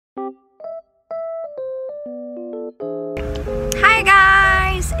Hi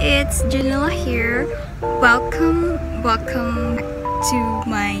guys, it's Gennila here. Welcome to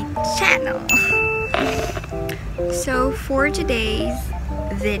my channel. So for today's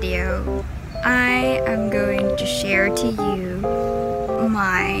video, I am going to share to you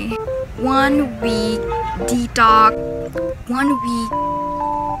my 1 week detox, 1 week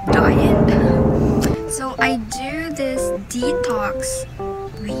diet. So I do this detox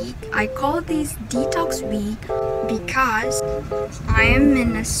week. I call this detox week because I am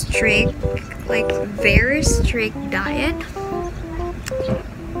in a strict, very strict diet,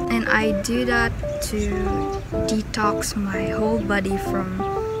 and I do that to detox my whole body from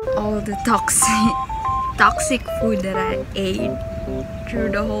all the toxic food that I ate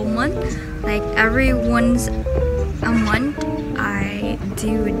through the whole month. Like every once a month I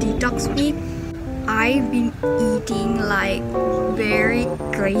do a detox week. I've been eating like very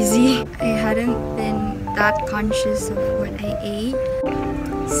crazy. I hadn't been that conscious of what I ate.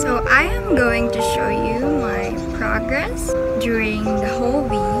 So I am going to show you my progress during the whole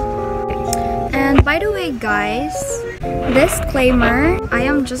week. And by the way guys, disclaimer, I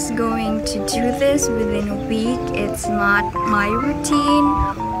am just going to do this within a week. It's not my routine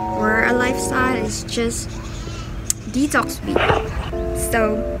or a lifestyle, it's just detox week.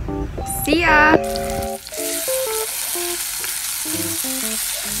 So see ya!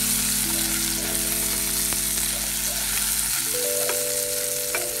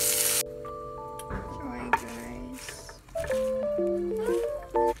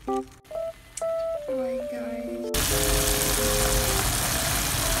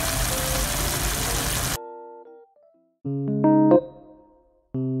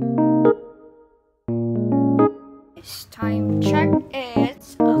 Time check,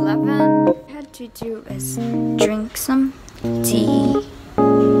 it's 11. What I had to do is drink some tea.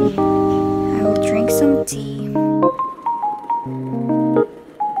 I will drink some tea.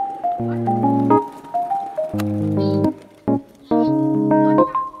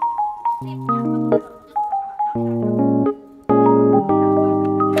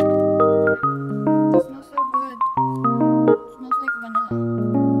 It smells so good. It smells like vanilla.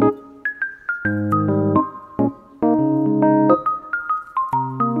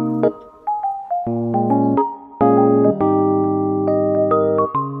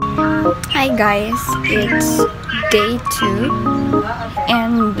 Hi guys, it's day 2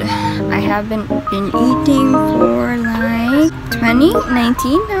 and I haven't been eating for like 20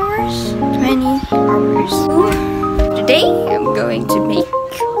 hours. Today I'm going to make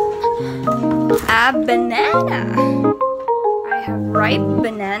a banana. I have ripe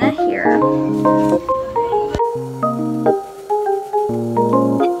banana here.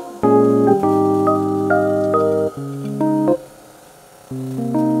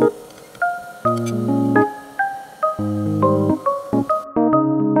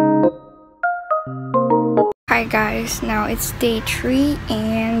 Hi guys, now it's day 3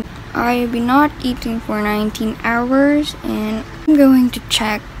 and I've been not eating for 19 hours and I'm going to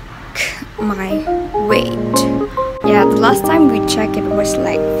check my weight. Yeah, the last time we checked it was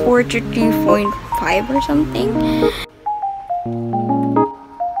like 43.5 or something.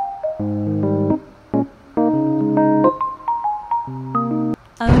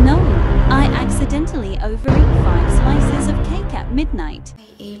 Oh no, I accidentally overate 5 slices of cake at midnight. I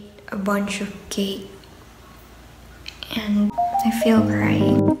ate a bunch of cake and I feel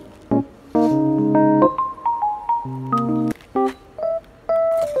great.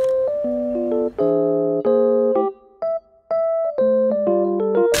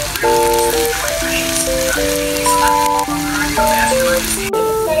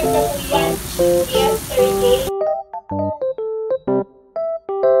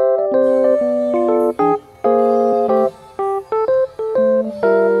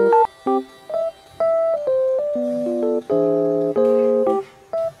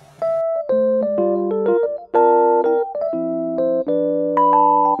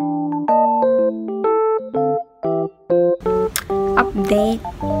 Update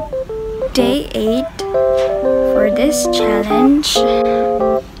day 8 for this challenge.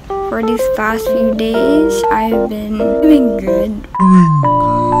 For these past few days, I've been doing good.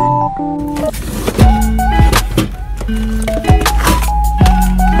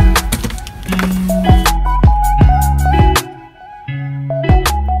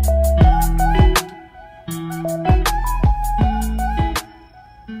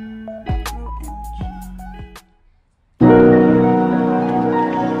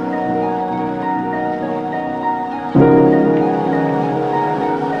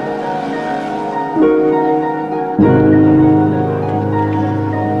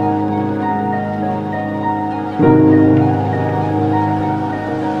 you.